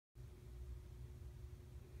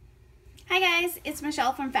Hi guys, it's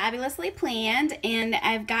Michelle from Fabulously Planned, and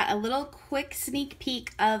I've got a little quick sneak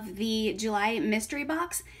peek of the July mystery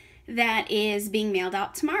box that is being mailed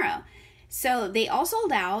out tomorrow. So they all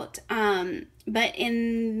sold out, but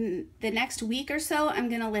in the next week or so, I'm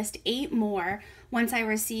going to list 8 more once I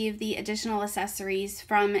receive the additional accessories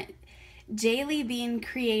from Jaylee Bean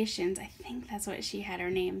Creations. I think that's what she had her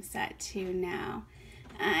name set to now.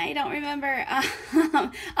 I don't remember.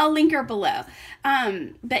 I'll link her below.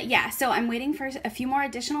 But yeah, so I'm waiting for a few more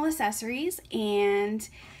additional accessories, and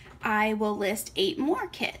I will list 8 more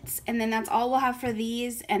kits. And then that's all we'll have for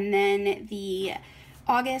these. And then the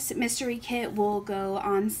August mystery kit will go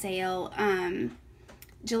on sale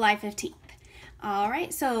July 15th. All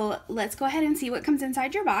right, so let's go ahead and see what comes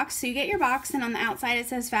inside your box. So you get your box, and on the outside it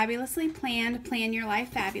says Fabulously Planned, Plan Your Life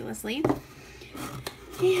Fabulously.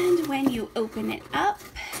 And when you open it up,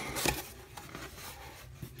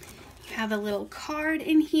 you have a little card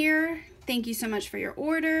in here. Thank you so much for your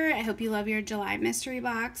order. I hope you love your July mystery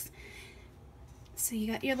box. So you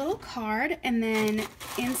got your little card, and then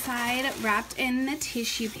inside, wrapped in the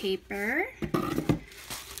tissue paper,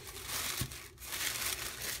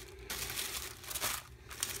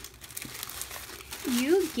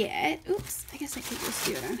 you get, oops, I guess I could just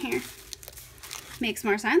do it on here. Makes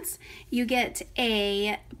more sense. You get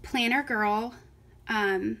a Planner Girl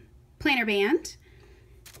planner band.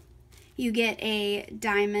 You get a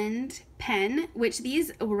diamond pen, which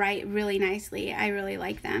these write really nicely. I really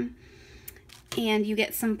like them. And you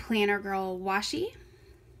get some Planner Girl washi.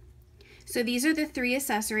 So these are the 3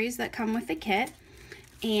 accessories that come with the kit.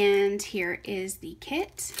 And here is the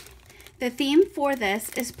kit. The theme for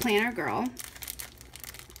this is Planner Girl.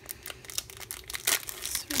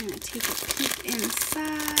 I'm going to take a peek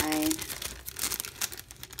inside.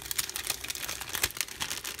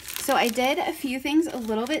 So I did a few things a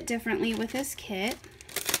little bit differently with this kit.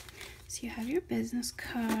 So you have your business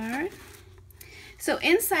card. So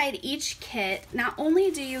inside each kit, not only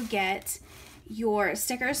do you get your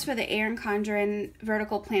stickers for the Erin Condren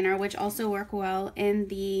vertical planner, which also work well in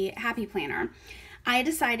the Happy Planner, I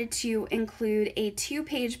decided to include a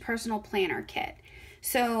 2-page personal planner kit.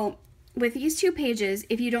 So with these 2 pages,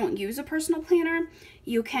 if you don't use a personal planner,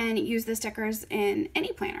 you can use the stickers in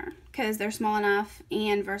any planner because they're small enough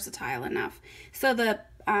and versatile enough. So the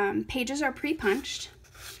pages are pre-punched,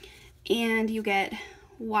 and you get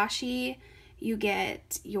washi, you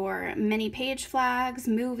get your mini page flags,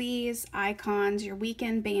 movies, icons, your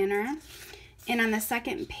weekend banner. And on the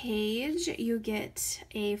second page, you get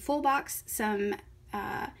a full box, some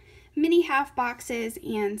mini half boxes,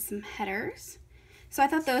 and some headers. So I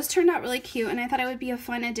thought those turned out really cute, and I thought it would be a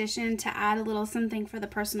fun addition to add a little something for the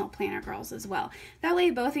personal planner girls as well. That way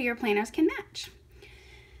both of your planners can match.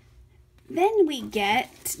 Then we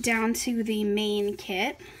get down to the main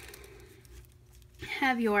kit.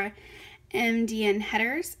 Have your MDN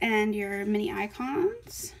headers and your mini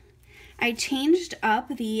icons. I changed up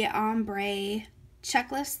the ombre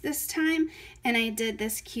checklist this time, and I did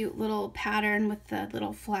this cute little pattern with the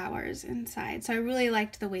little flowers inside. So I really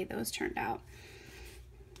liked the way those turned out.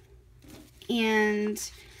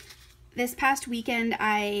 And this past weekend,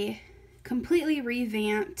 I completely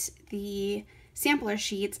revamped the sampler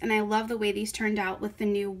sheets, and I love the way these turned out with the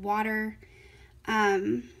new water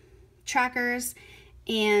trackers.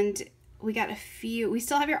 And we got a few, we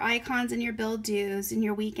still have your icons and your bill dues and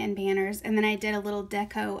your weekend banners, and then I did a little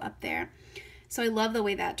deco up there. So I love the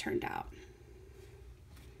way that turned out.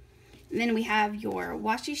 And then we have your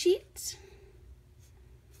washi sheets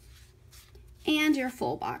and your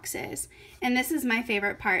full boxes. And this is my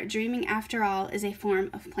favorite part. Dreaming, after all, is a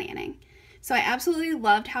form of planning. So I absolutely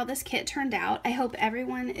loved how this kit turned out. I hope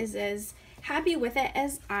everyone is as happy with it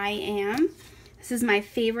as I am. This is my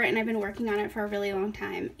favorite, and I've been working on it for a really long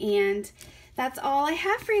time. And that's all I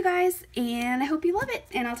have for you guys, and I hope you love it,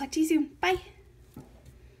 and I'll talk to you soon. Bye.